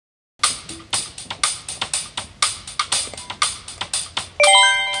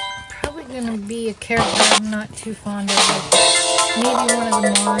gonna be a character I'm not too fond of. Like maybe one of the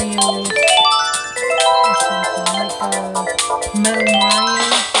Marios or something, like Metal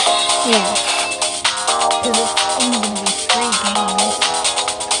Mario. Yeah. Because it's only gonna be 3 games.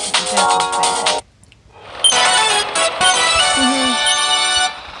 That was bad.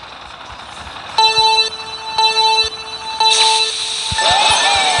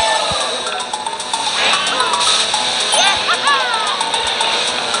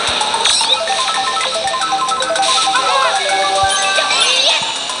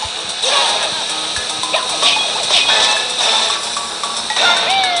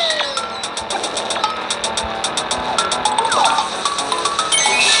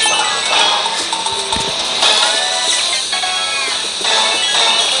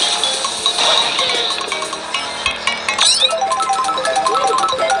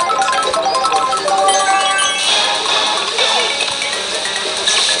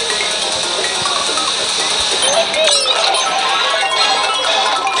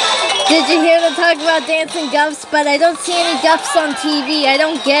 Did you hear them talk about dancing guffs? But I don't see any guffs on TV. I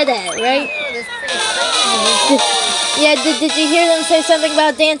don't get it, right? Did you hear them say something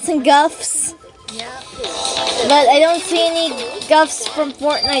about dancing guffs? Yeah. But I don't see any guffs from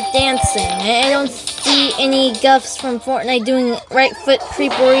Fortnite dancing. I don't see any guffs from Fortnite doing right foot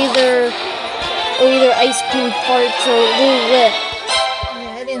creep or either ice cream farts or blue whip.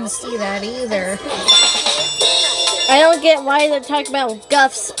 Yeah, I didn't see that either. I don't get why they're talking about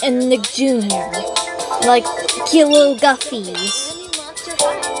guffs and Nick Jr. Like cute little guffies.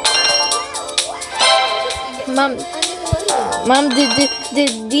 Mom, did you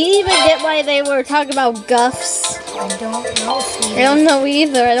even get why they were talking about guffs? I don't know, Steve. I don't know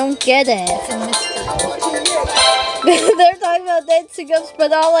either. I don't get it. It's a mystery. They're talking about dancing guffs,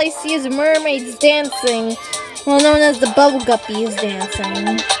 but all I see is mermaids dancing. Well, known as the bubble guppies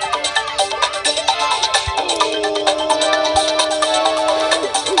dancing.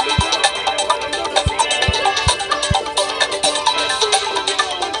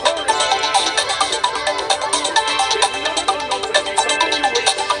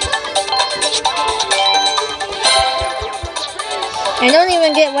 I don't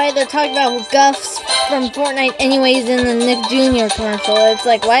even get why they're talking about guffs from Fortnite anyways in the Nick Jr. commercial. It's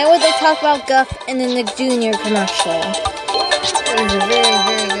like, why would they talk about guff in the Nick Jr. commercial? That is a very,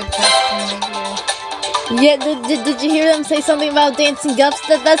 very good question, Yeah, did you hear them say something about dancing guffs?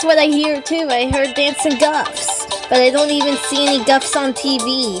 That's what I hear too. I heard dancing guffs. But I don't even see any guffs on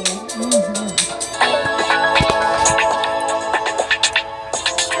TV.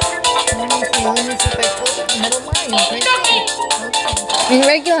 And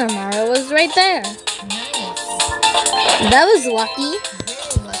regular Mario was right there. Nice. That was lucky.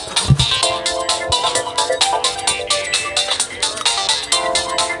 Very lucky.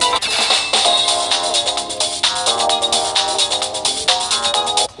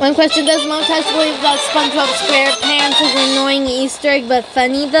 One question, does Montage believe that SpongeBob SquarePants is an annoying Easter egg but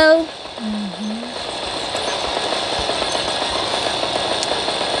funny though?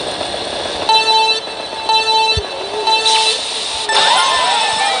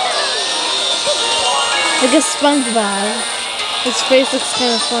 Look at SpongeBob. His face looks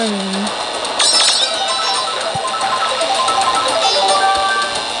kind of funny.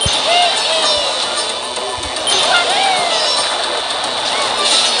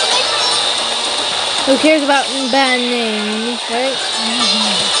 Who cares about bad names, right?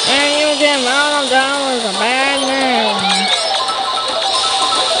 And you get Ronald Down is a bad name.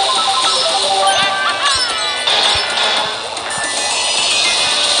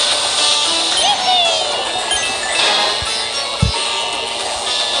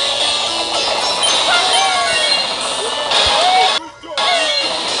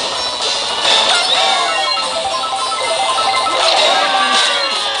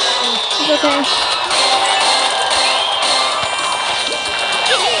 It's okay.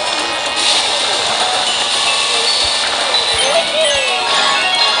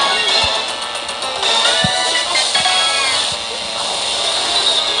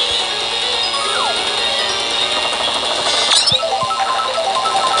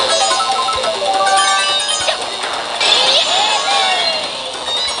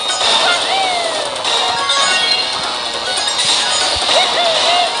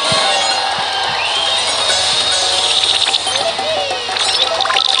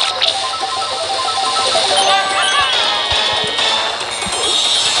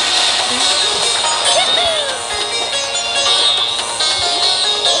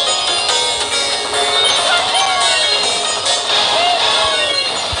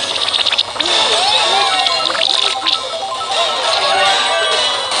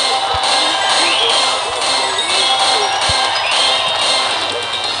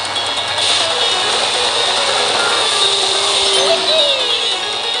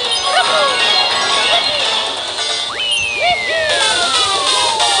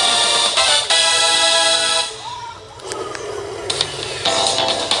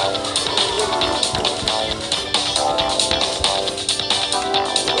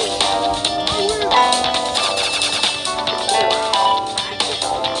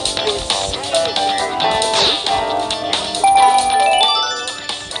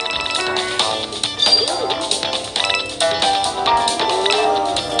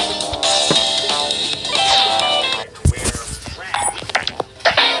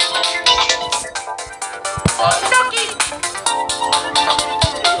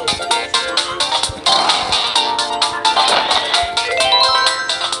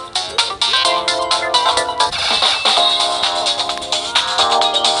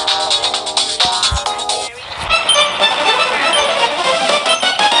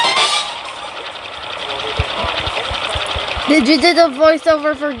 Did you do the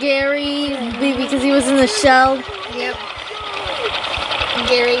voiceover for Gary because he was in the shell? Yep.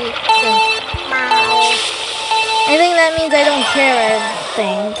 Gary says, "Meow." I think that means I don't care, I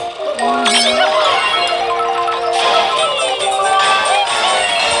think.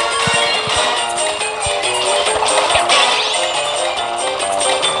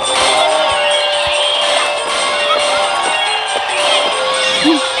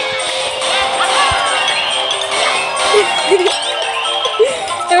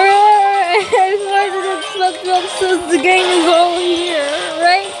 Says the game is all here,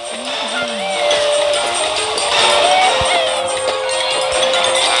 right?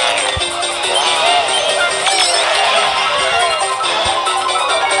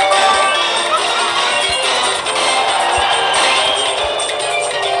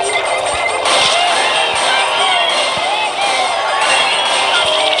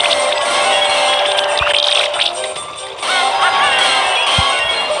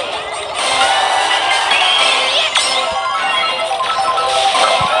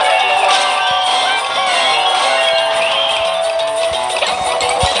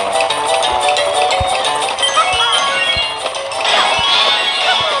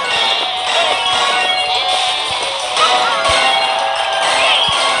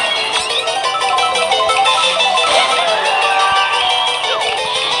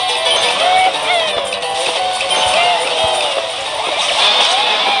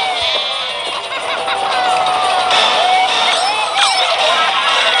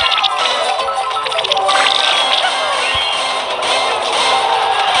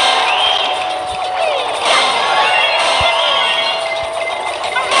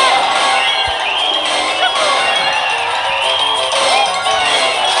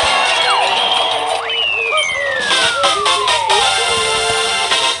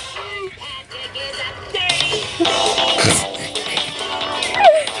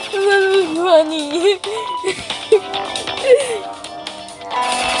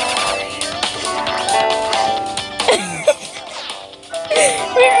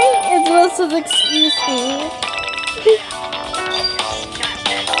 Excuse me.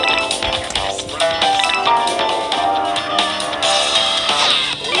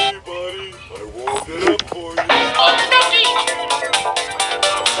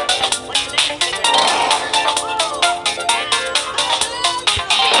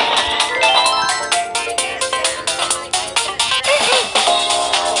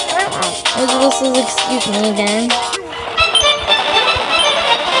 This is excuse me again.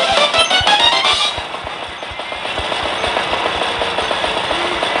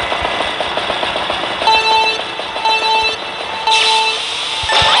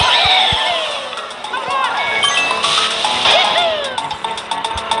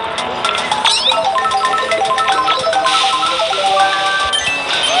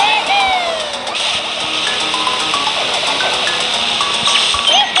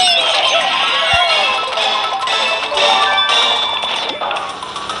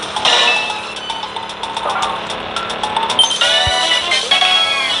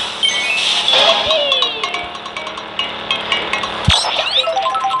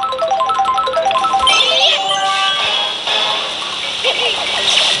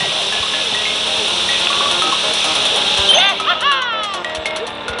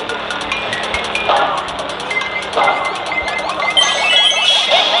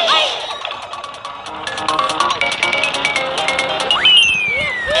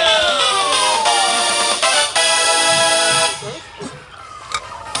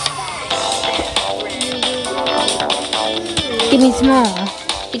 Give me small,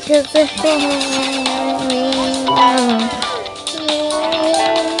 because the thing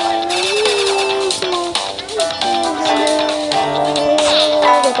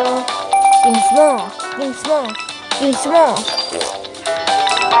Give me small, give me small, give me small.